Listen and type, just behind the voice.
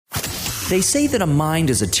They say that a mind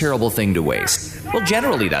is a terrible thing to waste. Well,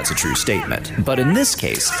 generally that's a true statement. But in this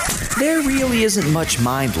case, there really isn't much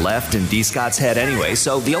mind left in D. Scott's head anyway,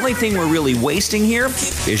 so the only thing we're really wasting here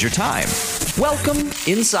is your time. Welcome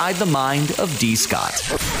inside the mind of D. Scott.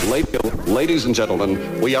 Ladies and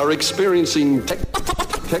gentlemen, we are experiencing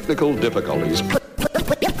technical difficulties.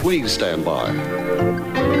 Please stand by.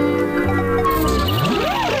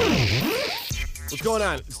 What's going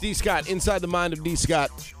on? It's D. Scott, inside the mind of D. Scott.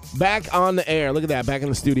 Back on the air. Look at that. Back in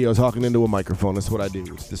the studio talking into a microphone. That's what I do.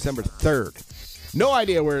 It's December 3rd. No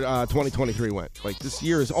idea where 2023 went. Like, this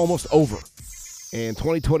year is almost over. And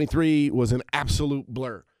 2023 was an absolute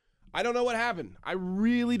blur. I don't know what happened. I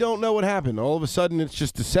really don't know what happened. All of a sudden, it's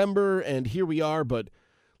just December, and here we are. But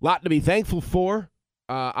a lot to be thankful for.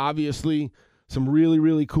 Obviously, some really,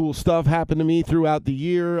 really cool stuff happened to me throughout the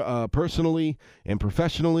year, personally and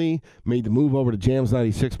professionally. Made the move over to Jams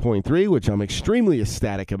 96.3, which I'm extremely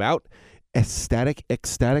ecstatic about.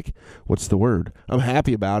 Ecstatic? What's the word? I'm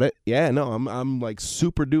happy about it. Yeah, no, I'm like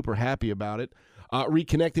super duper happy about it.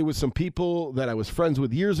 Reconnected with some people that I was friends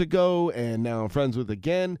with years ago, and now I'm friends with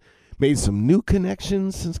again. Made some new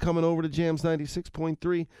connections since coming over to Jams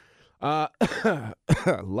 96.3.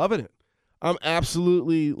 Loving it. I'm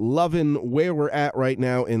absolutely loving where we're at right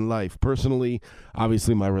now in life. Personally,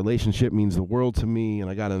 obviously, my relationship means the world to me, and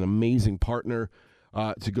I got an amazing partner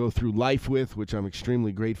to go through life with, which I'm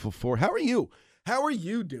extremely grateful for. How are you? How are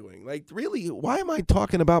you doing? Like, really, why am I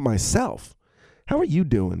talking about myself? How are you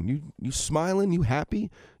doing? You smiling? You happy?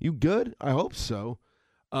 You good? I hope so.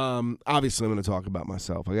 Obviously, I'm going to talk about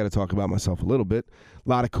myself. I got to talk about myself a little bit. A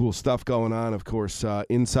lot of cool stuff going on. Of course,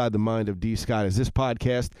 Inside the Mind of D. Scott is this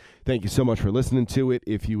podcast. Thank you so much for listening to it.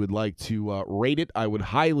 If you would like to rate it, I would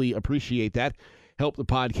highly appreciate that. Help the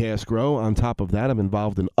podcast grow. On top of that, I'm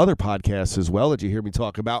involved in other podcasts as well that you hear me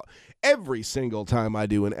talk about every single time I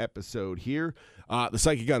do an episode here. The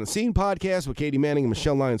Psychic on the Scene podcast with Katie Manning and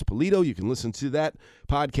Michelle Lyons-Polito. You can listen to that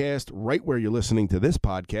podcast right where you're listening to this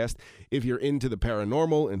podcast. If you're into the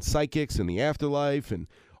paranormal and psychics and the afterlife and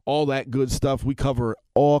all that good stuff, we cover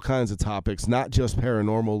all kinds of topics, not just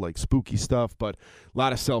paranormal like spooky stuff, but a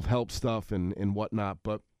lot of self-help stuff and whatnot.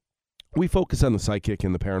 But we focus on the psychic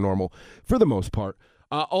and the paranormal for the most part.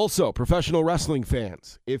 Also, professional wrestling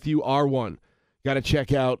fans, if you are one, got to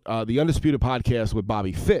check out the Undisputed podcast with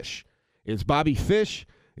Bobby Fish. It's Bobby Fish,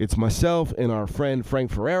 it's myself, and our friend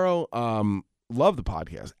Frank Ferrero. Love the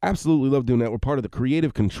podcast. Absolutely love doing that. We're part of the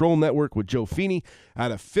Creative Control Network with Joe Feeney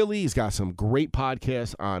out of Philly. He's got some great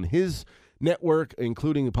podcasts on his network,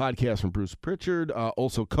 including the podcast from Bruce Pritchard,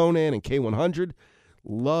 also Conan and K100.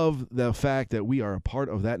 Love the fact that we are a part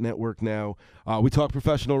of that network now. We talk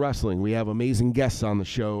professional wrestling. We have amazing guests on the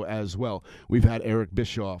show as well. We've had Eric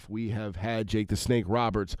Bischoff. We have had Jake the Snake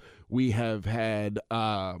Roberts. We have had,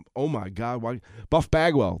 Buff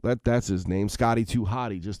Bagwell. That's his name. Scotty Too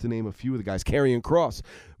Hottie, just to name a few of the guys. Karrion Kross,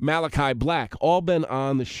 Malachi Black, all been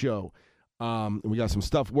on the show. We got some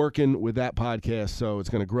stuff working with that podcast, so it's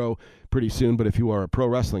going to grow pretty soon. But if you are a pro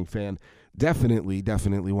wrestling fan,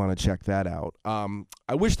 definitely want to check that out.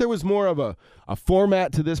 I wish there was more of a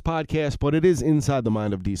format to this podcast, but it is Inside the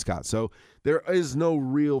Mind of D. Scott. So there is no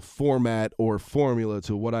real format or formula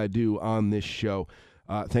to what I do on this show.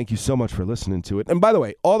 Thank you so much for listening to it. And by the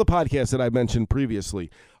way, all the podcasts that I mentioned previously,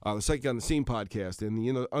 the Psychic on the Scene podcast and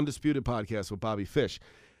the Undisputed podcast with Bobby Fish,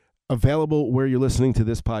 available where you're listening to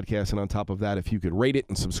this podcast. And on top of that, if you could rate it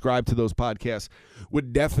and subscribe to those podcasts,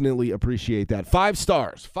 would definitely appreciate that. 5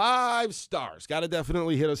 stars. 5 stars. Got to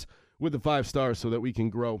definitely hit us with the 5 stars so that we can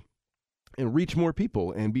grow and reach more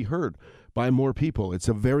people and be heard by more people. It's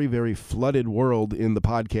a very, very flooded world in the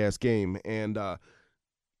podcast game, and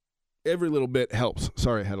every little bit helps.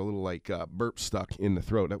 Sorry, I had a little burp stuck in the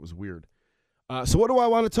throat. That was weird. So what do I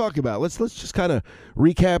want to talk about? Let's just kind of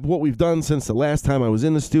recap what we've done since the last time I was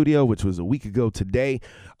in the studio, which was a week ago today.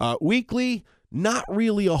 Weekly, not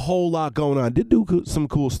really a whole lot going on. Did do some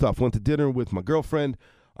cool stuff. Went to dinner with my girlfriend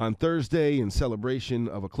on Thursday in celebration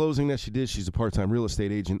of a closing that she did. She's a part-time real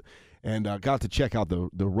estate agent, and got to check out the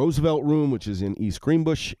Roosevelt Room, which is in East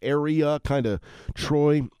Greenbush area, kind of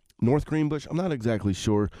Troy, North Greenbush. I'm not exactly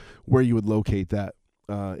sure where you would locate that.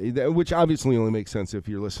 Which obviously only makes sense if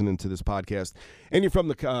you're listening to this podcast and you're from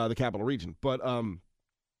the capital region. But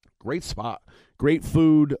great spot, great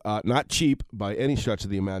food, not cheap by any stretch of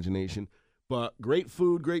the imagination, but great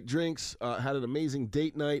food, great drinks. Had an amazing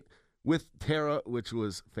date night with Tara, which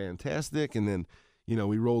was fantastic. And then,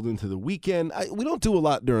 we rolled into the weekend. We don't do a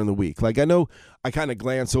lot during the week. Like, I know I kind of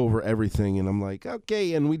glance over everything, and I'm like,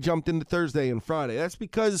 okay, and we jumped into Thursday and Friday. That's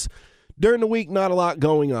because During the week, not a lot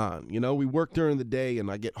going on. You know, we work during the day,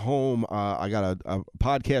 and I get home. I got a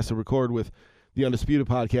podcast to record with the Undisputed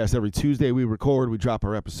Podcast. Every Tuesday we record. We drop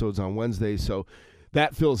our episodes on Wednesdays, so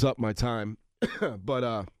that fills up my time.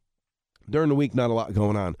 But during the week, not a lot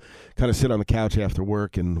going on. Kind of sit on the couch after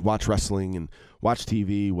work and watch wrestling and watch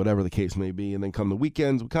TV, whatever the case may be. And then come the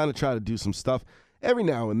weekends, we kind of try to do some stuff every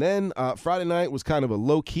now and then. Friday night was kind of a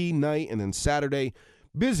low-key night, and then Saturday,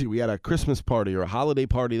 busy. We had a Christmas party or a holiday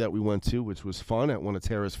party that we went to, which was fun at one of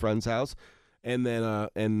Tara's friends' house. And then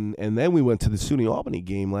and then we went to the SUNY Albany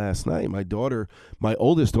game last night. My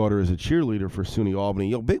oldest daughter is a cheerleader for SUNY Albany.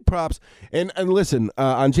 Yo, big props. And listen,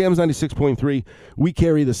 on Jams 96.3, we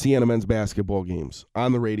carry the Siena men's basketball games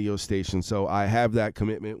on the radio station. So I have that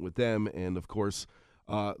commitment with them and, of course,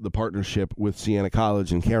 the partnership with Siena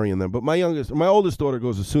College and carrying them. But my oldest daughter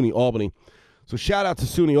goes to SUNY Albany. So shout out to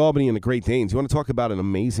SUNY Albany and the Great Danes. You want to talk about an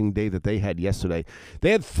amazing day that they had yesterday?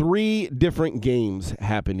 They had 3 different games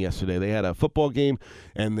happen yesterday. They had a football game,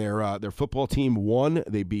 and their football team won.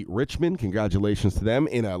 They beat Richmond. Congratulations to them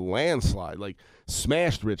in a landslide. Like,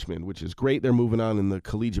 smashed Richmond, which is great. They're moving on in the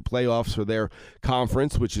collegiate playoffs for their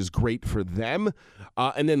conference, which is great for them.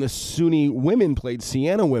 And then the SUNY women played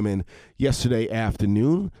Siena women yesterday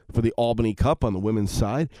afternoon for the Albany Cup on the women's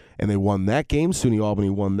side, and they won that game. SUNY Albany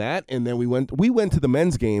won that, and then we went to the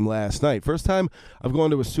men's game last night. First time I've gone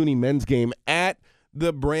to a SUNY men's game at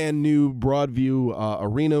the brand new Broadview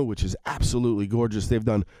Arena, which is absolutely gorgeous. They've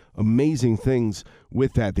done amazing things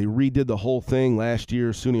with that. They redid the whole thing last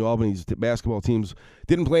year. SUNY Albany's basketball teams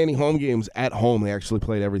didn't play any home games at home. They actually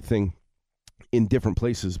played everything in different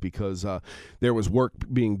places because there was work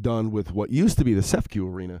being done with what used to be the Sefcu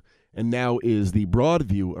Arena and now is the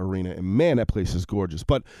Broadview Arena. And, man, that place is gorgeous.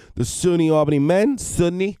 But the SUNY Albany men,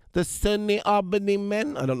 the SUNY Albany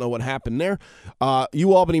men, I don't know what happened there.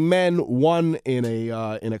 Albany men won in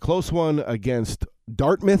a close one against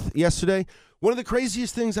Dartmouth yesterday. One of the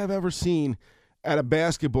craziest things I've ever seen at a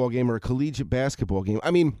basketball game or a collegiate basketball game. I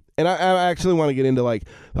mean, and I actually want to get into, like,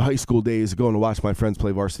 the high school days, going to watch my friends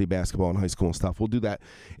play varsity basketball in high school and stuff. We'll do that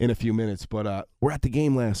in a few minutes. But we're at the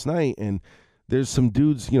game last night, and there's some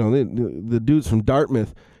dudes, you know, the dudes from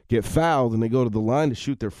Dartmouth get fouled, and they go to the line to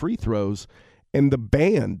shoot their free throws, and the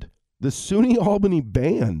SUNY Albany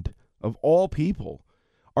band, of all people,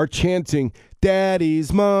 are chanting,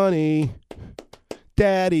 "Daddy's money,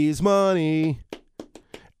 Daddy's money."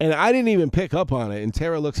 And I didn't even pick up on it. And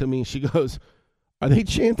Tara looks at me and she goes, "Are they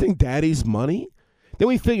chanting Daddy's money?" Then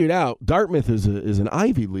we figured out Dartmouth is an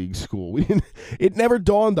Ivy League school. It never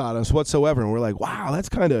dawned on us whatsoever. And we're like, wow, that's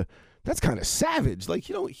kind of savage. Like,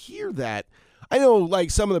 you don't hear that. I know, like,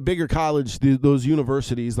 some of the bigger college, those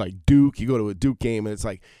universities like Duke, you go to a Duke game and it's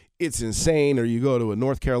like, it's insane. Or you go to a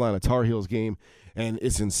North Carolina Tar Heels game and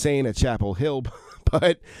it's insane at Chapel Hill.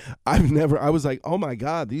 But I was like, oh my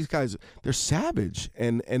God, these guys, they're savage.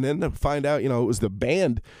 And then to find out, you know, it was the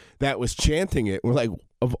band that was chanting it. We're like,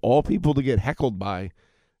 of all people to get heckled by.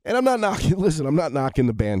 And I'm not knocking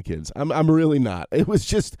the band kids. I'm really not. It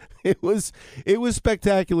was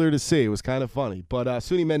spectacular to see. It was kind of funny. But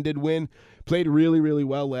SUNY men did win, played really, really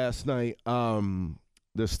well last night.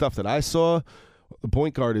 The stuff that I saw, the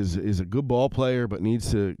point guard is a good ball player, but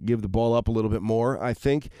needs to give the ball up a little bit more, I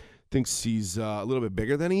think. Thinks he's a little bit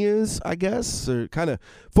bigger than he is, I guess, or kind of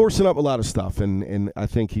forcing up a lot of stuff, and I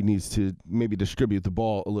think he needs to maybe distribute the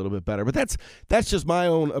ball a little bit better. But that's just my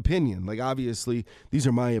own opinion. Like, obviously, these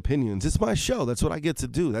are my opinions. It's my show. That's what I get to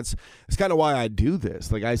do. That's kind of why I do this.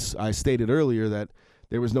 Like I stated earlier that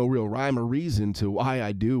there was no real rhyme or reason to why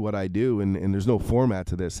I do what I do, and there's no format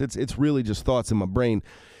to this. It's really just thoughts in my brain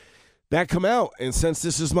that come out, and since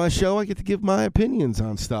this is my show, I get to give my opinions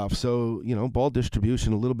on stuff. So, you know, ball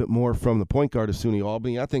distribution a little bit more from the point guard of SUNY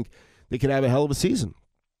Albany. I think they could have a hell of a season,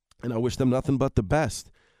 and I wish them nothing but the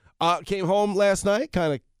best. Came home last night,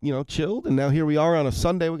 kind of, you know, chilled, and now here we are on a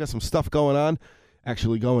Sunday. We got some stuff going on,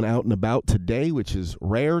 actually going out and about today, which is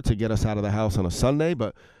rare to get us out of the house on a Sunday,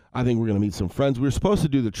 but I think we're going to meet some friends. We were supposed to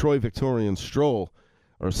do the Troy Victorian Stroll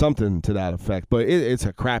or something to that effect. But it's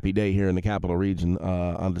a crappy day here in the Capital Region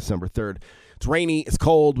on December 3rd. It's rainy. It's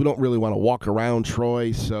cold. We don't really want to walk around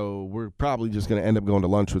Troy, so we're probably just going to end up going to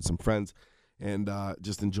lunch with some friends and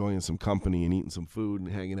just enjoying some company and eating some food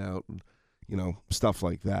and hanging out and, you know, stuff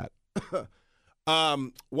like that.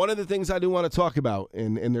 One of the things I do want to talk about,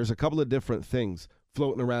 and there's a couple of different things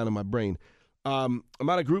floating around in my brain. I'm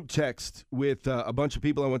on a group text with a bunch of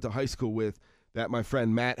people I went to high school with that my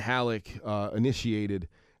friend Matt Halleck initiated.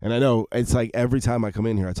 And I know it's like every time I come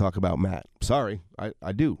in here, I talk about Matt. Sorry,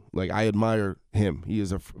 I do. Like, I admire him. He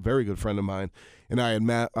is a very good friend of mine, and I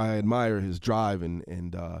admire his drive and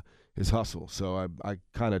hustle. So I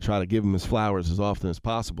kind of try to give him his flowers as often as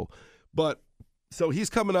possible. But so he's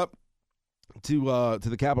coming up to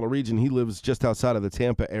the Capital Region. He lives just outside of the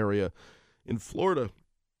Tampa area in Florida,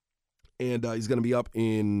 and he's going to be up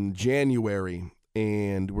in January.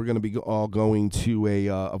 And we're going to be all going to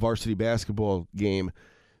a varsity basketball game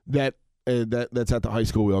that's at the high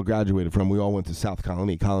school we all graduated from. We all went to South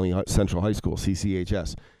Colony Central High School,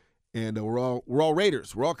 CCHS, and we're all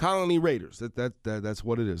Raiders. We're all Colony Raiders. That's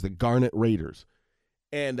what it is, the Garnet Raiders.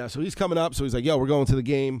 And so he's coming up. So he's like, "Yo, we're going to the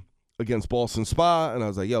game against Boston Spa," and I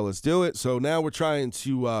was like, "Yo, let's do it." So now we're trying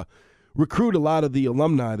to recruit a lot of the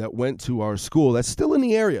alumni that went to our school that's still in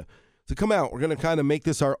the area to come out. We're going to kind of make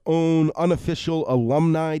this our own unofficial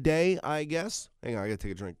alumni day, I guess. Hang on, I got to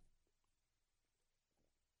take a drink.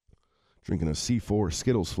 Drinking a C4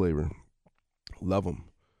 Skittles flavor. Love them.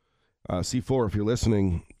 C4, if you're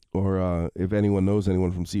listening, or if anyone knows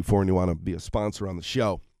anyone from C4 and you want to be a sponsor on the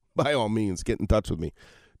show, by all means, get in touch with me.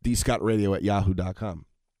 dscottradio@yahoo.com.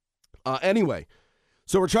 Anyway,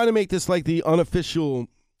 so we're trying to make this like the unofficial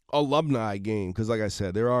alumni game because, like I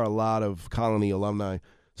said, there are a lot of Colony alumni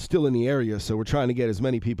still in the area, so we're trying to get as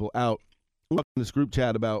many people out. We're talking in this group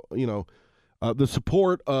chat about, the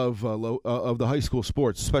support of the high school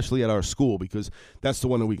sports, especially at our school, because that's the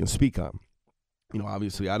one that we can speak on.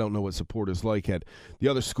 Obviously, I don't know what support is like at the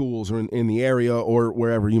other schools or in the area or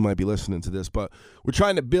wherever you might be listening to this, but we're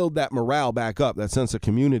trying to build that morale back up, that sense of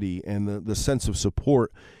community and the sense of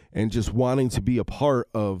support and just wanting to be a part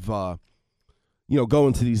of,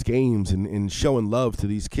 going to these games and showing love to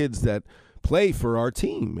these kids that play for our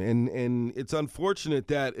team. And it's unfortunate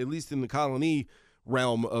that, at least in the Colony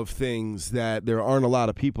realm of things, that there aren't a lot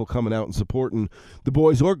of people coming out and supporting the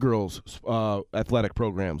boys or girls athletic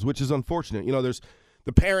programs, which is unfortunate. There's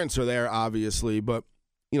the parents are there, obviously, but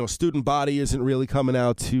student body isn't really coming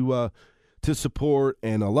out to support,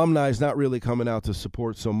 and alumni is not really coming out to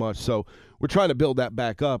support so much. So we're trying to build that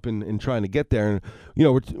back up and trying to get there. And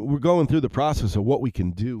we're going through the process of what we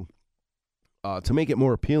can do to make it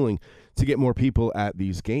more appealing, to get more people at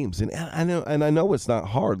these games. And I know it's not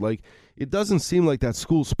hard. Like, it doesn't seem like that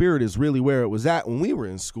school spirit is really where it was at when we were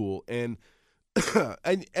in school. And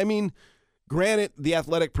I mean, granted, the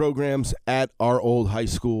athletic programs at our old high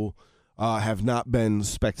school have not been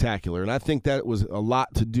spectacular. And I think that was a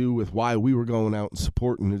lot to do with why we were going out and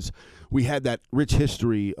supporting. Is we had that rich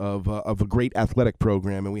history of a great athletic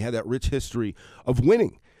program, and we had that rich history of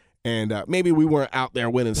winning. And maybe we weren't out there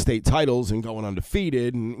winning state titles and going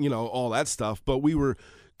undefeated and, all that stuff, but we were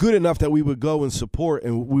good enough that we would go and support,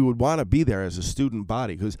 and we would want to be there as a student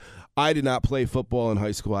body, because I did not play football in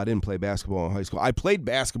high school. I didn't play basketball in high school. I played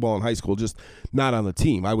basketball in high school, just not on the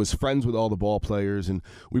team. I was friends with all the ball players, and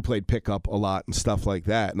we played pickup a lot and stuff like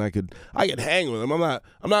that, and I could hang with them. I'm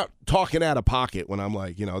not talking out of pocket when I'm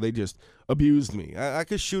like, they just abused me. I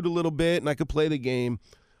could shoot a little bit, and I could play the game.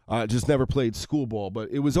 Just never played school ball, but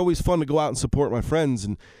it was always fun to go out and support my friends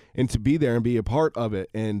and to be there and be a part of it.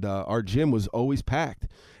 And our gym was always packed,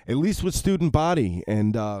 at least with student body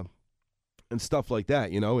and stuff like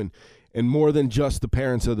that, and more than just the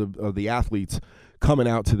parents of the athletes coming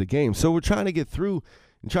out to the game. So we're trying to get through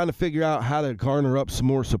and trying to figure out how to garner up some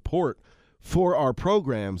more support for our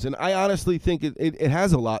programs. And I honestly think it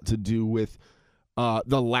has a lot to do with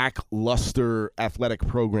the lackluster athletic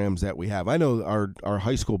programs that we have. I know our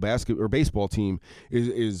high school basketball or baseball team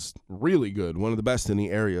is really good, one of the best in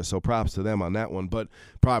the area, so props to them on that one. But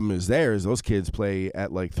problem is those kids play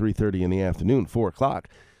at like 3:30 in the afternoon, 4 o'clock.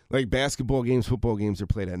 Like basketball games, football games are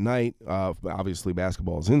played at night. Obviously,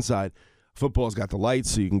 basketball is inside. Football's got the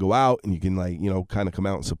lights, so you can go out and you can kind of come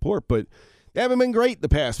out and support. But they haven't been great the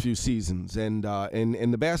past few seasons, and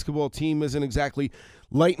the basketball team isn't exactly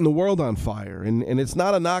lighting the world on fire. And it's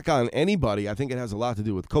not a knock on anybody. I think it has a lot to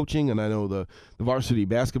do with coaching, and I know the varsity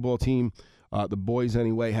basketball team, the boys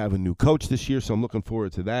anyway, have a new coach this year, so I'm looking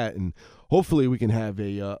forward to that. And hopefully we can have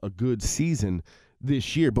a good season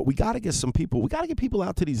this year. But we got to get some people. We got to get people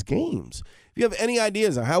out to these games. If you have any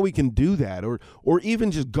ideas on how we can do that, or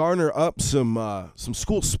even just garner up some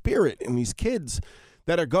school spirit in these kids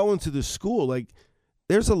that are going to the school, like,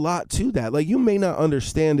 there's a lot to that. Like, you may not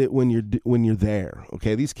understand it when you're there.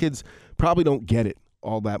 Okay, these kids probably don't get it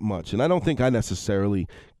all that much, and I don't think I necessarily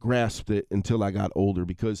grasped it until I got older,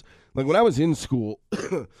 because like when I was in school,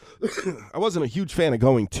 I wasn't a huge fan of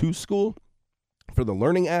going to school for the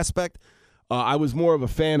learning aspect. I was more of a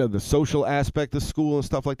fan of the social aspect of school and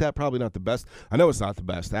stuff like that. Probably not the best. I know it's not the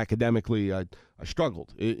best. Academically, I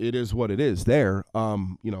struggled. It is what it is there.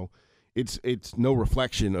 It's no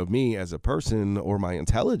reflection of me as a person or my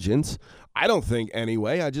intelligence. I don't think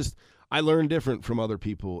anyway. I learned different from other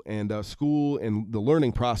people, and school and the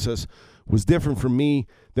learning process was different for me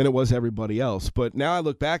than it was everybody else. But now I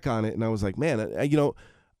look back on it, and I was like, man,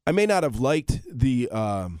 I may not have liked the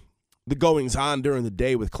goings on during the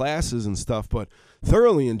day with classes and stuff, but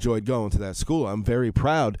thoroughly enjoyed going to that school. I'm very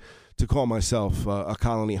proud to call myself a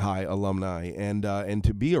Colony High alumni and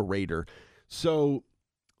to be a Raider. So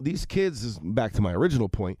these kids, back to my original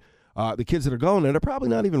point, the kids that are going there, they're probably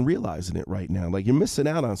not even realizing it right now. Like, you're missing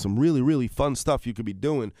out on some really, really fun stuff you could be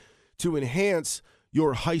doing to enhance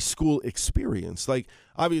your high school experience. Like,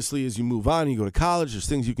 obviously, as you move on and you go to college, there's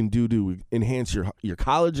things you can do to enhance your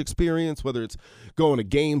college experience, whether it's going to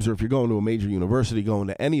games or if you're going to a major university, going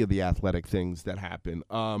to any of the athletic things that happen,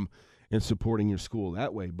 and supporting your school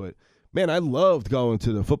that way. But, man, I loved going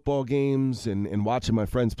to the football games and watching my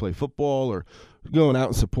friends play football, or going out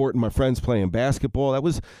and supporting my friends playing basketball. That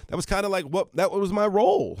was kind of like that was my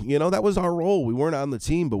role. That was our role. We weren't on the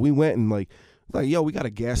team, but we went and like, yo, we got to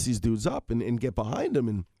gas these dudes up and get behind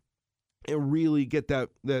them and really get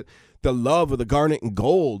the love of the garnet and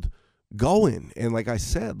gold going. And like I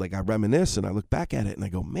said, like, I reminisce and I look back at it and I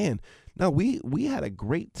go, man, no, we had a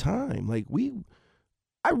great time. Like,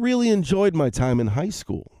 I really enjoyed my time in high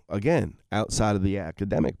school. Again, outside of the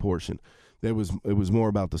academic portion, it was more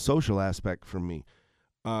about the social aspect for me,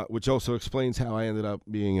 which also explains how I ended up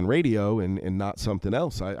being in radio and not something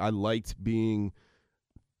else. I liked being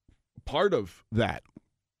part of that.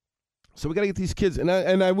 So we got to get these kids, and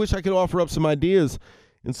I wish I could offer up some ideas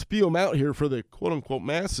and spew them out here for the quote-unquote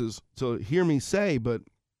masses to hear me say, but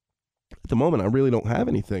at the moment, I really don't have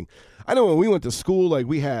anything. I know when we went to school, like,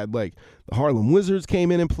 we had, like, the Harlem Wizards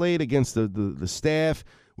came in and played against the staff.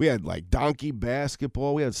 We had, like, donkey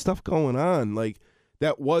basketball. We had stuff going on, like,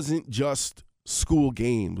 that wasn't just school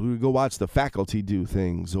games. We would go watch the faculty do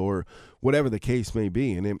things or whatever the case may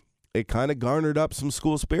be, and it kind of garnered up some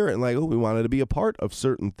school spirit, and, like, we wanted to be a part of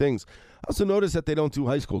certain things. I also noticed that they don't do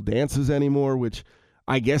high school dances anymore, which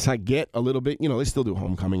I guess I get a little bit. They still do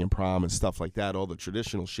homecoming and prom and stuff like that, all the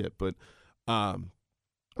traditional shit, but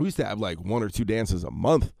we used to have like 1 or 2 dances a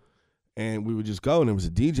month, and we would just go, and there was a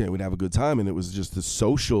DJ, and we'd have a good time, and it was just a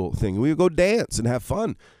social thing. We would go dance and have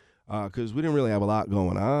fun because we didn't really have a lot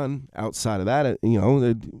going on outside of that.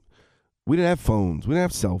 We didn't have phones. We didn't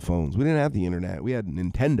have cell phones. We didn't have the internet. We had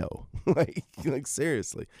Nintendo. like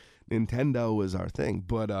seriously, Nintendo was our thing.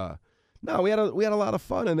 But no, we had a lot of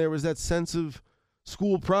fun, and there was that sense of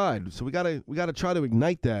school pride. So we gotta try to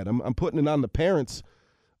ignite that. I'm putting it on the parents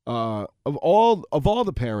of all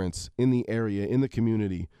the parents in the area, in the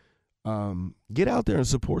community. Get out there and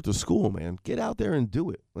support the school, man. Get out there and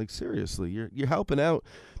do it. Like, seriously, you're helping out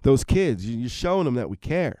those kids. You're showing them that we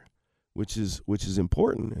care, which is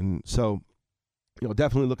important. And so,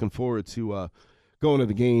 definitely looking forward to going to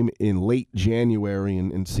the game in late January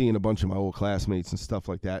and seeing a bunch of my old classmates and stuff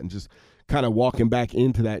like that, and just kind of walking back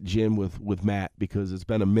into that gym with Matt, because it's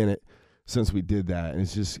been a minute since we did that, and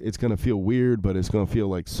it's going to feel weird, but it's going to feel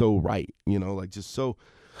like so right, like just so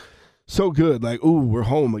good, like, ooh, we're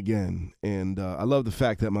home again. And I love the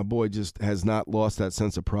fact that my boy just has not lost that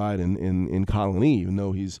sense of pride in Colony, even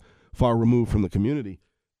though he's far removed from the community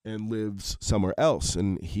and lives somewhere else,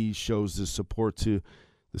 and he shows this support to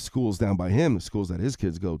the schools down by him, the schools that his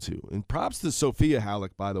kids go to. And props to Sophia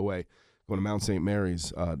Halleck, by the way, going to Mount St.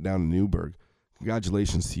 Mary's down in Newburgh.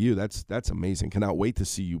 Congratulations to you. That's amazing. Cannot wait to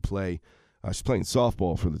see you play. She's playing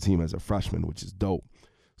softball for the team as a freshman, which is dope.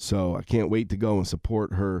 So I can't wait to go and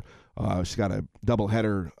support her. She's got a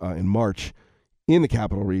doubleheader in March in the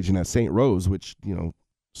Capital Region at St. Rose, which,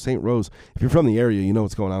 St. Rose, if you're from the area, you know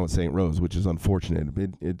what's going on with St. Rose, which is unfortunate.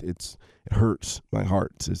 It hurts my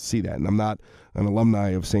heart to see that. And I'm not an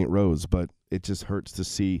alumni of St. Rose, but it just hurts to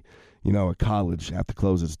see, a college have to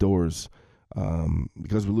close its doors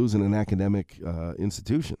because we're losing an academic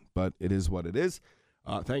institution. But it is what it is.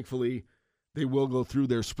 Thankfully, they will go through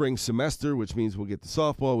their spring semester, which means we'll get to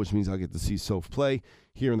softball, which means I'll get to see Soph play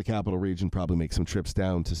here in the Capital Region, probably make some trips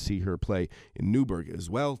down to see her play in Newburgh as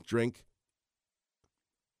well. Drink.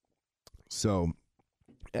 So,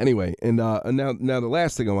 anyway, and now the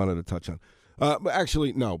last thing I wanted to touch on, but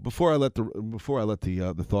actually no, before I let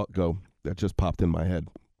the thought go that just popped in my head,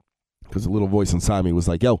 because a little voice inside me was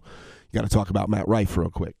like, "Yo, you got to talk about Matt Rife real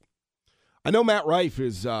quick." I know Matt Rife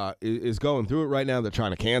is going through it right now. They're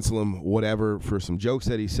trying to cancel him, whatever, for some jokes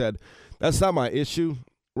that he said. That's not my issue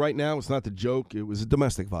right now. It's not the joke. It was a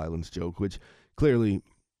domestic violence joke, which clearly,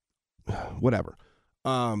 whatever.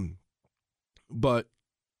 But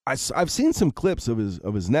I've seen some clips of his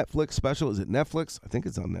Netflix special. Is it Netflix? I think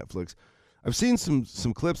it's on Netflix. I've seen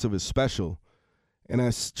some clips of his special, and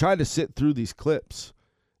I tried to sit through these clips,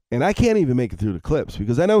 And I can't even make it through the clips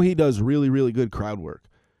because I know he does really, really good crowd work.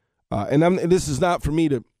 And this is not for me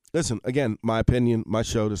to, listen, again, my opinion, my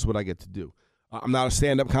show, this is what I get to do. I'm not a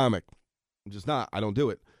stand-up comic. I'm just not. I don't do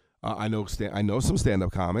it. I know some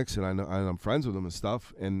stand-up comics, and I'm friends with them and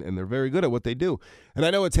stuff, and they're very good at what they do. And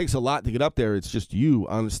I know it takes a lot to get up there. It's just you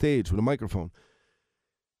on the stage with a microphone.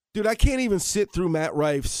 Dude, I can't even sit through Matt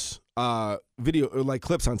Rife's video, like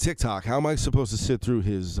clips on TikTok. How am I supposed to sit through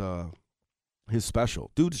his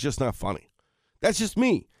special? Dude's just not funny. That's just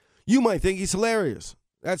me. You might think he's hilarious.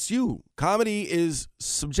 That's you. Comedy is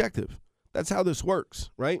subjective. That's how this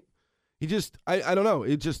works, right? He just, I don't know.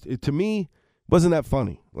 It to me, wasn't that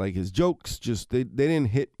funny. Like his jokes just, they didn't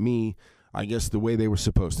hit me, I guess, the way they were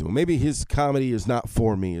supposed to. Maybe his comedy is not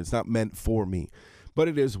for me. It's not meant for me. But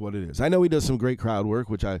it is what it is. I know he does some great crowd work,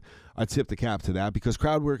 which I tip the cap to that, because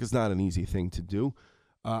crowd work is not an easy thing to do.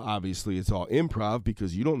 Obviously, it's all improv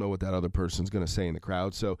because you don't know what that other person's going to say in the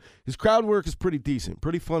crowd. So his crowd work is pretty decent,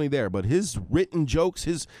 pretty funny there. But his written jokes,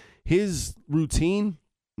 his routine,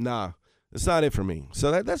 nah, that's not it for me.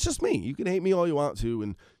 So that's just me. You can hate me all you want to,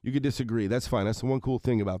 and you can disagree. That's fine. That's the one cool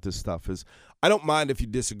thing about this stuff is I don't mind if you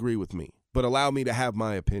disagree with me, but allow me to have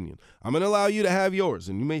my opinion. I'm going to allow you to have yours,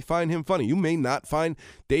 and you may find him funny. You may not find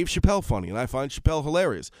Dave Chappelle funny, and I find Chappelle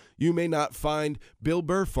hilarious. You may not find Bill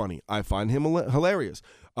Burr funny. I find him hilarious.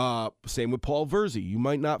 Same with Paul Verzi. You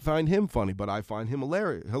might not find him funny, but I find him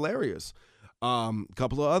hilarious. A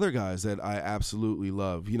couple of other guys that I absolutely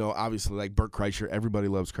love. You know, obviously like Bert Kreischer. Everybody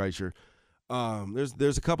loves Kreischer.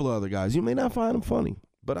 There's a couple of other guys. You may not find them funny,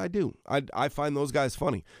 but I do. I find those guys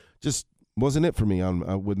funny. Just wasn't it for me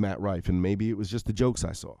on with Matt Rife, and maybe it was just the jokes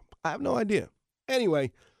I saw. I have no idea.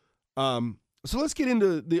 Anyway, so let's get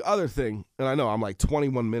into the other thing. And I know I'm like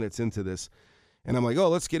 21 minutes into this, and I'm like, oh,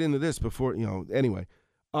 let's get into this before, anyway.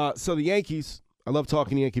 So the Yankees, I love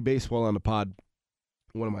talking Yankee baseball on the pod,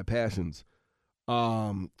 one of my passions.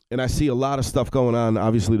 And I see a lot of stuff going on.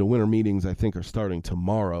 Obviously, the winter meetings, I think, are starting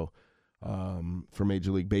tomorrow for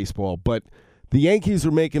Major League Baseball. But the Yankees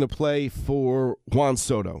are making a play for Juan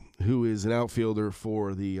Soto, who is an outfielder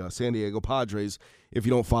for the San Diego Padres, if you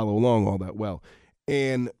don't follow along all that well.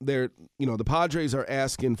 And the Padres are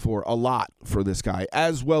asking for a lot for this guy,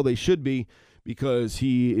 as well they should be, because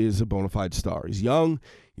he is a bona fide star. He's young.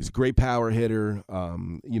 He's a great power hitter.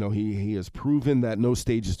 He has proven that no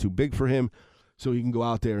stage is too big for him, so he can go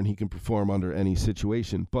out there and he can perform under any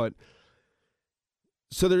situation. But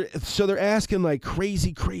so they're asking like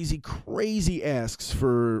crazy asks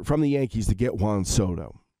from the Yankees to get Juan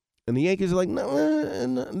Soto, and the Yankees are like,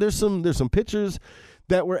 no. There's some pitchers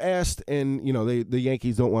that were asked, and the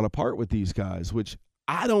Yankees don't want to part with these guys, which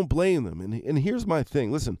I don't blame them. And here's my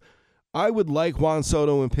thing. Listen, I would like Juan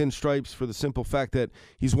Soto in pinstripes for the simple fact that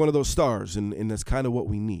he's one of those stars, and that's kind of what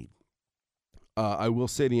we need. I will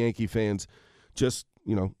say to Yankee fans, just,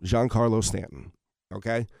 Giancarlo Stanton,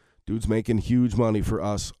 okay? Dude's making huge money for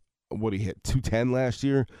us. What, he hit 210 last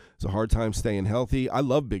year? It's a hard time staying healthy. I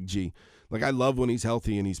love Big G. Like, I love when he's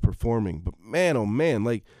healthy and he's performing. But, man, oh, man,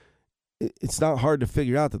 like, it's not hard to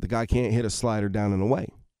figure out that the guy can't hit a slider down and away.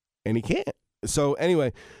 And he can't. So,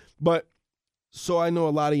 anyway, so I know a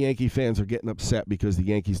lot of Yankee fans are getting upset because the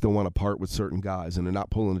Yankees don't want to part with certain guys and they're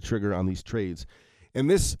not pulling the trigger on these trades. And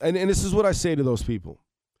this is what I say to those people.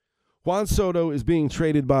 Juan Soto is being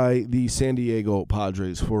traded by the San Diego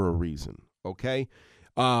Padres for a reason, okay?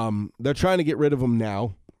 They're trying to get rid of him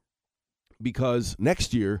now because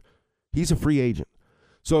next year he's a free agent.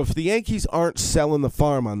 So if the Yankees aren't selling the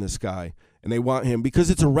farm on this guy and they want him because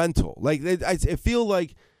it's a rental, like I feel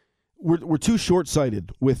like we're too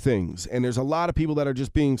short-sighted with things, and there's a lot of people that are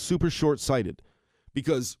just being super short-sighted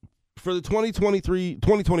because for the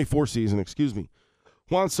 2024 season,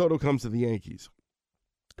 Juan Soto comes to the Yankees.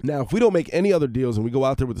 Now, if we don't make any other deals and we go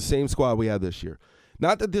out there with the same squad we had this year,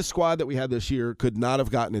 not that this squad that we had this year could not have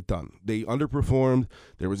gotten it done. They underperformed.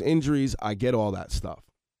 There was injuries. I get all that stuff.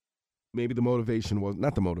 Maybe the motivation was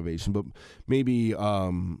not the motivation, but maybe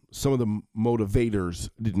some of the motivators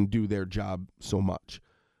didn't do their job so much.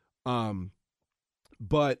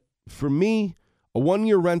 But for me, a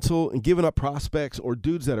 1-year rental and giving up prospects or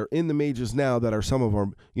dudes that are in the majors now that are some of our,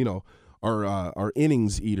 our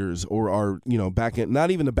innings eaters or our, back end,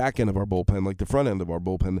 not even the back end of our bullpen, like the front end of our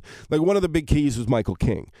bullpen. Like one of the big keys was Michael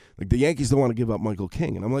King. Like the Yankees don't want to give up Michael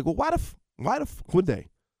King. And I'm like, well, why the would they?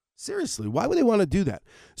 Seriously, why would they want to do that?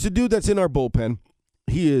 It's a dude that's in our bullpen.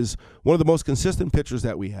 He is one of the most consistent pitchers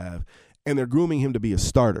that we have, and they're grooming him to be a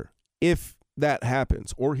starter if that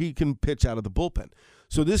happens, or he can pitch out of the bullpen.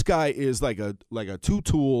 So this guy is like a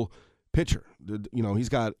two-tool pitcher. He's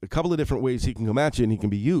got a couple of different ways he can come at you, and he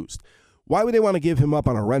can be used. Why would they want to give him up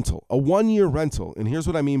on a rental, a 1-year rental? And here's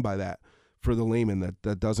what I mean by that for the layman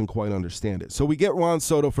that doesn't quite understand it. So we get Juan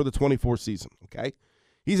Soto for the 24 season, okay?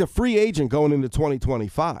 He's a free agent going into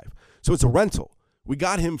 2025. So it's a rental. We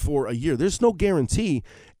got him for a year. There's no guarantee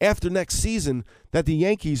after next season that the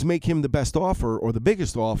Yankees make him the best offer or the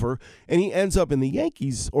biggest offer, and he ends up in the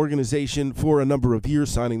Yankees organization for a number of years,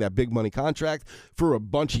 signing that big money contract for a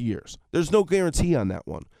bunch of years. There's no guarantee on that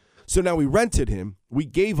one. So now we rented him. We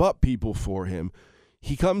gave up people for him.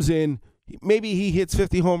 He comes in. Maybe he hits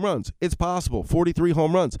 50 home runs. It's possible. 43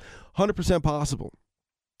 home runs. 100% possible.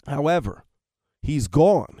 However, he's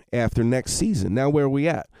gone after next season. Now where are we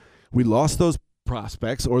at? We lost those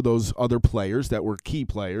prospects or those other players that were key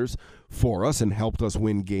players for us and helped us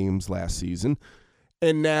win games last season.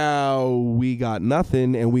 And now we got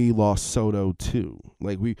nothing, and we lost Soto too.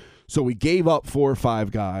 So we gave up 4 or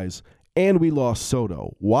 5 guys, and we lost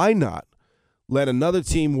Soto. Why not let another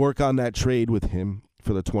team work on that trade with him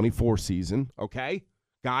for the 24 season? Okay,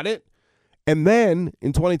 got it? And then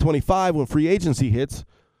in 2025, when free agency hits,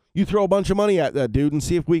 you throw a bunch of money at that dude and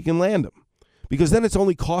see if we can land him. Because then it's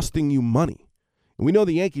only costing you money. And we know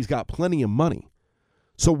the Yankees got plenty of money.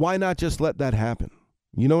 So why not just let that happen?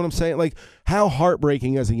 You know what I'm saying? Like, how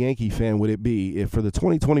heartbreaking as a Yankee fan would it be if for the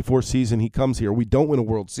 2024 season he comes here, we don't win a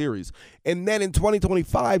World Series, and then in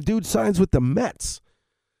 2025, dude signs with the Mets?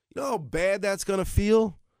 You know how bad that's going to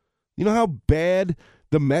feel? You know how bad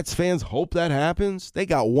the Mets fans hope that happens? They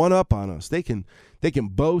got one up on us. They can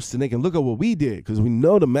boast and they can look at what we did because we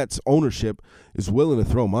know the Mets ownership is willing to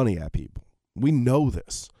throw money at people. We know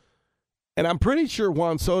this. And I'm pretty sure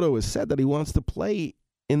Juan Soto has said that he wants to play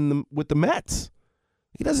with the Mets.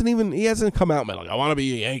 He hasn't come out and been like, I want to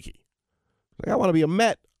be a Yankee. Like, I want to be a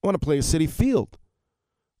Met. I want to play a Citi Field.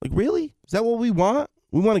 Like, really? Is that what we want?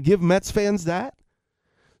 We want to give Mets fans that?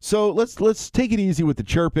 So let's take it easy with the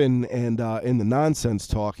chirping and in the nonsense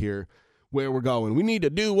talk here where we're going. We need to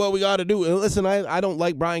do what we got to do. And listen, I don't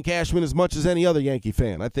like Brian Cashman as much as any other Yankee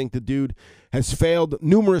fan. I think the dude has failed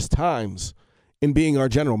numerous times in being our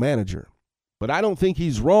general manager. But I don't think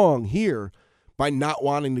he's wrong here by not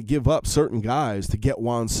wanting to give up certain guys to get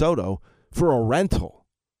Juan Soto for a rental.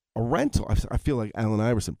 A rental. I feel like Allen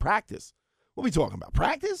Iverson. Practice. What are we talking about?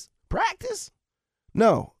 Practice? Practice?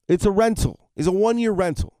 No, it's a rental. It's a 1-year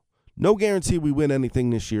rental. No guarantee we win anything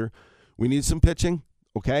this year. We need some pitching,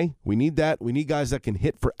 okay? We need that. We need guys that can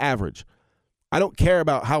hit for average. I don't care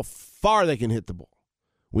about how far they can hit the ball.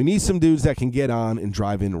 We need some dudes that can get on and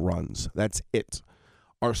drive in runs. That's it.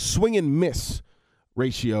 Our swing and miss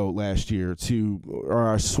ratio last year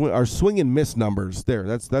our swing and miss numbers there.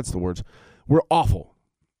 That's the words. We're awful.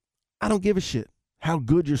 I don't give a shit how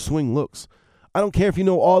good your swing looks. I don't care if you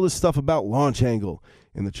know all this stuff about launch angle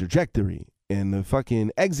and the trajectory and the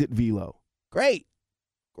fucking exit velo. Great.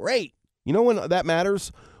 You know when that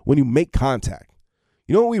matters? When you make contact.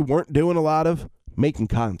 You know what we weren't doing a lot of? Making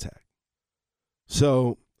contact.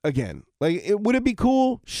 So again, would it be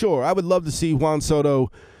cool? Sure, I would love to see Juan Soto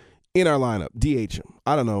in our lineup. DH him.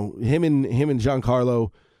 I don't know. Him and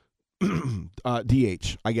Giancarlo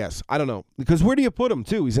DH, I guess. I don't know. Because where do you put him,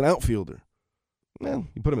 too? He's an outfielder. Well,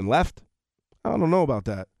 you put him in left? I don't know about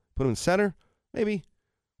that. Put him in center? Maybe.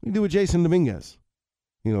 We do with Jason Dominguez.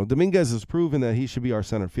 You know, Dominguez has proven that he should be our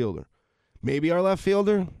center fielder. Maybe our left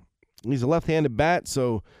fielder? He's a left-handed bat,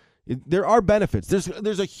 so there are benefits.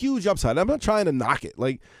 There's a huge upside. I'm not trying to knock it.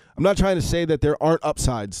 I'm not trying to say that there aren't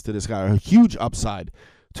upsides to this guy. A huge upside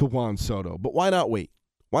to Juan Soto. But why not wait?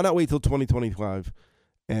 Why not wait till 2025?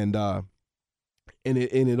 And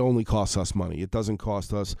it only costs us money. It doesn't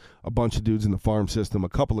cost us a bunch of dudes in the farm system, a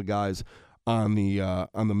couple of guys on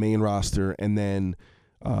the main roster, and then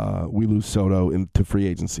we lose Soto into free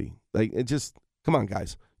agency. It just, come on,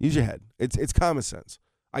 guys, use your head. It's common sense.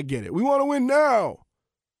 I get it. We want to win now.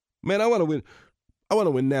 Man, I want to win. I want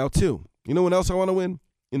to win now, too. You know what else I want to win?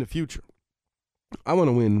 In the future. I want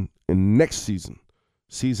to win in next season.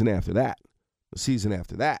 Season after that. The season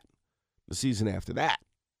after that. The season after that.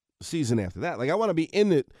 The season after that. I want to be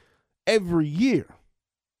in it every year.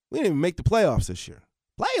 We didn't even make the playoffs this year.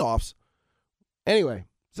 Playoffs? Anyway,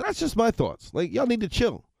 so that's just my thoughts. Y'all need to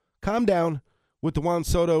chill. Calm down with the Juan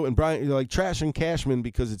Soto and Brian, trashing Cashman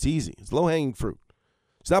because it's easy. It's low-hanging fruit.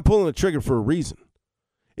 He's not pulling the trigger for a reason.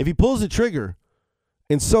 If he pulls the trigger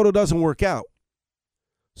and Soto doesn't work out,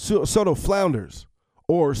 Soto flounders,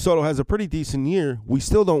 or Soto has a pretty decent year, we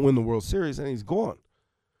still don't win the World Series, and he's gone.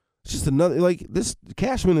 It's just another, this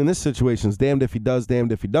Cashman in this situation is damned if he does,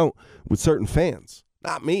 damned if he don't, with certain fans.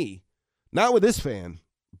 Not me. Not with this fan,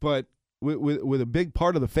 but with a big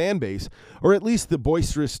part of the fan base, or at least the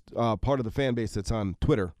boisterous part of the fan base that's on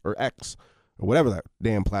Twitter or X, or whatever that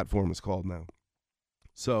damn platform is called now.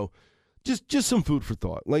 So just some food for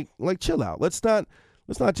thought. Like chill out. Let's not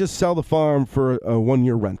just sell the farm for a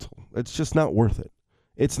 1-year rental. It's just not worth it.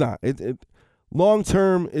 It's not. It long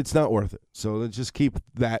term, it's not worth it. So let's just keep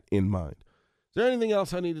that in mind. Is there anything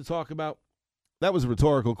else I need to talk about? That was a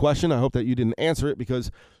rhetorical question. I hope that you didn't answer it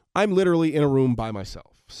because I'm literally in a room by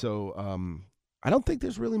myself. So I don't think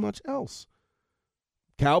there's really much else.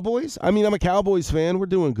 Cowboys? I mean, I'm a Cowboys fan. We're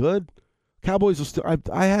doing good. Cowboys are still.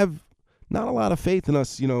 I have not a lot of faith in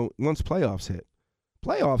us. Once playoffs hit,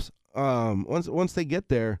 once they get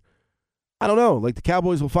there, I don't know. Like the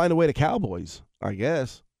Cowboys will find a way to Cowboys, I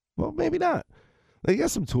guess. Well, maybe not. They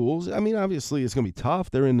got some tools. I mean, obviously it's gonna be tough.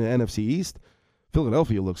 They're in the NFC East.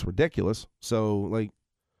 Philadelphia looks ridiculous. So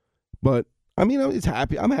but I mean,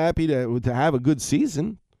 I'm happy to have a good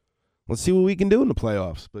season. Let's see what we can do in the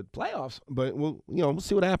playoffs. But we'll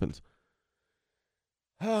see what happens.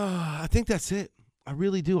 I think that's it. I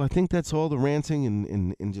really do. I think that's all the ranting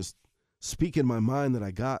and just speaking my mind that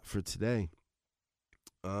I got for today.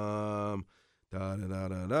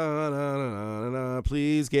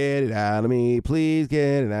 Please get it out of me. Please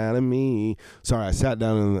get it out of me. Sorry, I sat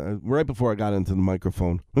down right before I got into the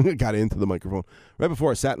microphone. Right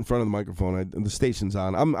before I sat in front of the microphone, the station's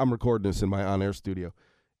on. I'm recording this in my on-air studio.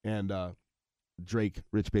 And Drake,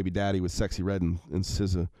 Rich Baby Daddy with Sexy Red and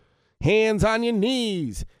SZA. Hands on your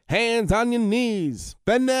knees. Hands on your knees.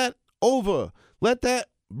 Bend that over. Let that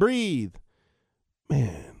breathe.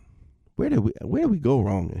 Man, where did we go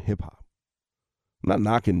wrong in hip-hop? I'm not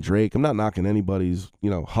knocking Drake. I'm not knocking anybody's,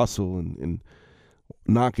 hustle and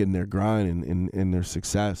knocking their grind and their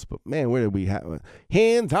success. But, man, where did we have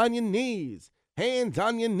hands on your knees. Hands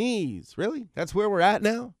on your knees. Really? That's where we're at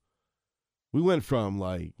now? We went from,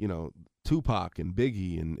 Tupac and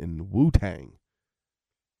Biggie and Wu-Tang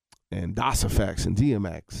and DOS Effects and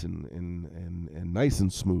DMX and Nice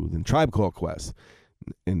and Smooth and Tribe Called Quest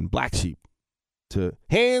and Black Sheep to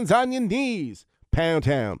hands on your knees, Pound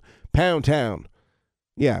Town.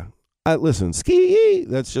 Yeah, listen, ski.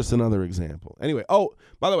 That's just another example. Anyway,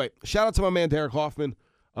 by the way, shout out to my man Derek Hoffman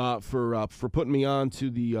for putting me on to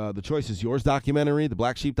the Choice Is Yours documentary, the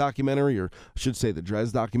Black Sheep documentary, or I should say the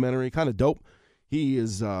Drez documentary. Kind of dope. He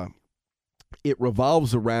is. It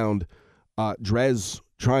revolves around Drez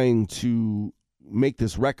trying to make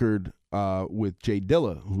this record with Jay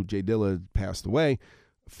Dilla, who Jay Dilla passed away.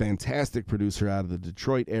 Fantastic producer out of the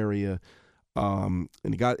Detroit area. And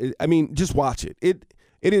he got, just watch it.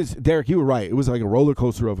 It is, Derek, you were right. It was like a roller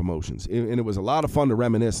coaster of emotions. And it was a lot of fun to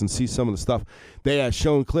reminisce and see some of the stuff. They had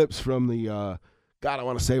shown clips from the, I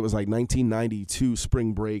want to say it was like 1992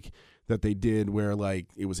 spring break that they did where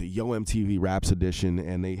it was a Yo MTV Raps edition,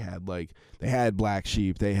 and they had Black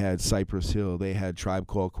Sheep, they had Cypress Hill, they had Tribe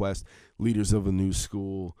Called Quest, Leaders of a New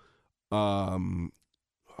School. Man,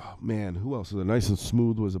 who else was there? Nice and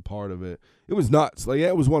Smooth was a part of it. It was nuts.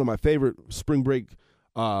 It was one of my favorite spring break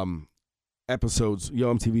episodes,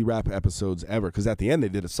 Yo MTV Rap episodes ever, because at the end they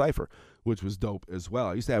did a cypher, which was dope as well.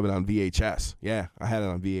 I used to have it on VHS. Yeah, I had it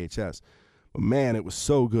on VHS. But man, it was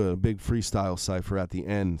so good. A big freestyle cypher at the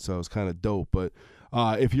end, so it was kind of dope. But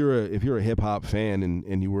if you're a hip hop fan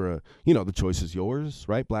and you were the choice is yours,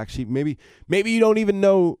 right? Black Sheep. Maybe you don't even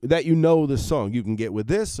know that you know this song. You can get with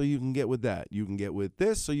this, or you can get with that. You can get with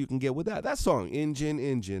this, or you can get with that. That song,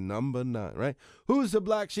 Engine Number 9, right? Who's the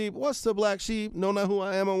Black Sheep? What's the Black Sheep? Know not who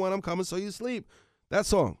I am and when I'm coming, so you sleep. That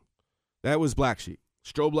song, that was Black Sheep.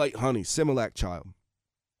 Strobe Light Honey, Similac Child.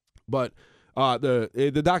 But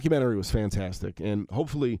the documentary was fantastic, and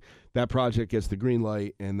hopefully that project gets the green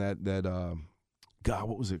light, and that God,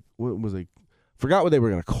 what was it? Forgot what they were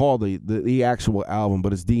going to call the actual album,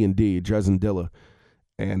 but it's D&D, Drez and Dilla,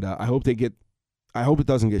 and I hope it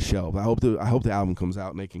doesn't get shelved. I hope the album comes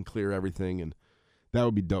out and they can clear everything, and that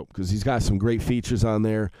would be dope because he's got some great features on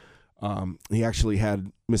there. He actually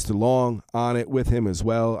had Mr. Long on it with him as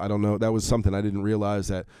well. I don't know, that was something I didn't realize,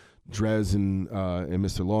 that Drez and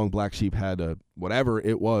Mr. Long, Black Sheep had whatever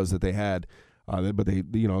it was that they had, but they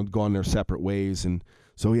gone their separate ways, and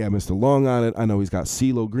so he had Mr. Long on it. I know he's got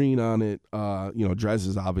CeeLo Green on it. Drez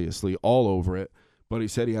is obviously all over it, but he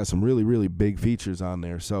said he has some really, really big features on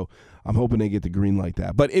there. So I'm hoping they get the green like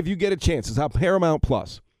that. But if you get a chance, it's on Paramount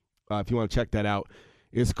Plus. If you want to check that out,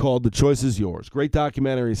 it's called The Choice Is Yours. Great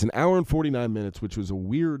documentary. It's an hour and 49 minutes, which was a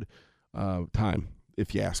weird time,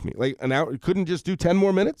 if you ask me. Like an hour, couldn't just do 10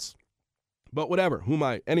 more minutes? But whatever. Who am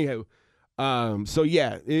I? Anyhow, so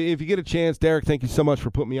yeah, if you get a chance, Derek, thank you so much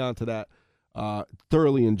for putting me on to that.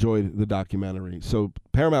 Thoroughly enjoyed the documentary. So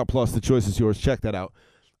Paramount Plus, The Choice Is Yours. Check that out.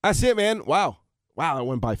 That's it, man. Wow, that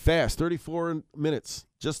went by fast. 34 minutes,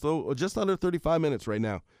 just under 35 minutes right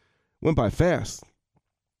now. Went by fast.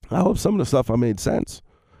 I hope some of the stuff I made sense.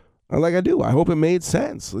 Like I do. I hope it made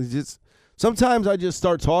sense. Sometimes I just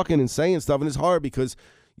start talking and saying stuff, and it's hard because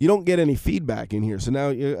you don't get any feedback in here. So now,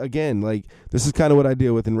 again, like this is kind of what I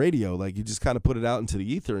deal with in radio. Like you just kind of put it out into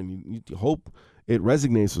the ether, and you hope it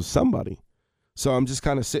resonates with somebody. So I'm just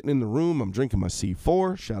kind of sitting in the room. I'm drinking my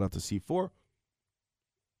C4. Shout out to C4.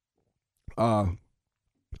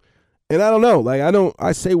 And I don't know. Like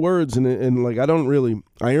I say words, and like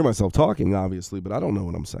I hear myself talking, obviously, but I don't know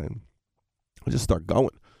what I'm saying. I just start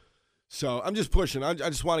going. So I'm just pushing. I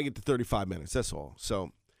just want to get to 35 minutes. That's all.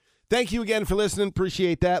 So thank you again for listening.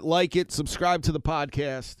 Appreciate that. Like it. Subscribe to the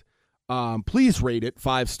podcast. Please rate it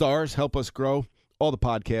 5 stars. Help us grow all the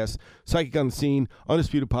podcasts. Psychic on the Scene,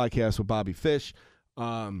 Undisputed Podcast with Bobby Fish.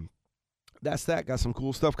 That's that. Got some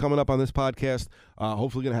cool stuff coming up on this podcast.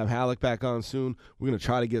 Hopefully going to have Halleck back on soon. We're going to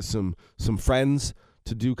try to get some friends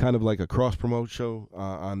to do kind of like a cross-promote show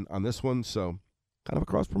on this one. So kind of a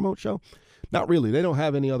cross-promote show. Not really. They don't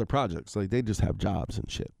have any other projects. Like they just have jobs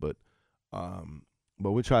and shit. But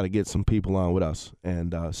we'll try to get some people on with us.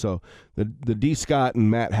 And so the D. Scott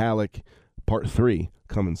and Matt Halleck Part 3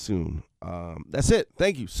 coming soon. That's it.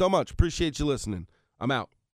 Thank you so much. Appreciate you listening. I'm out.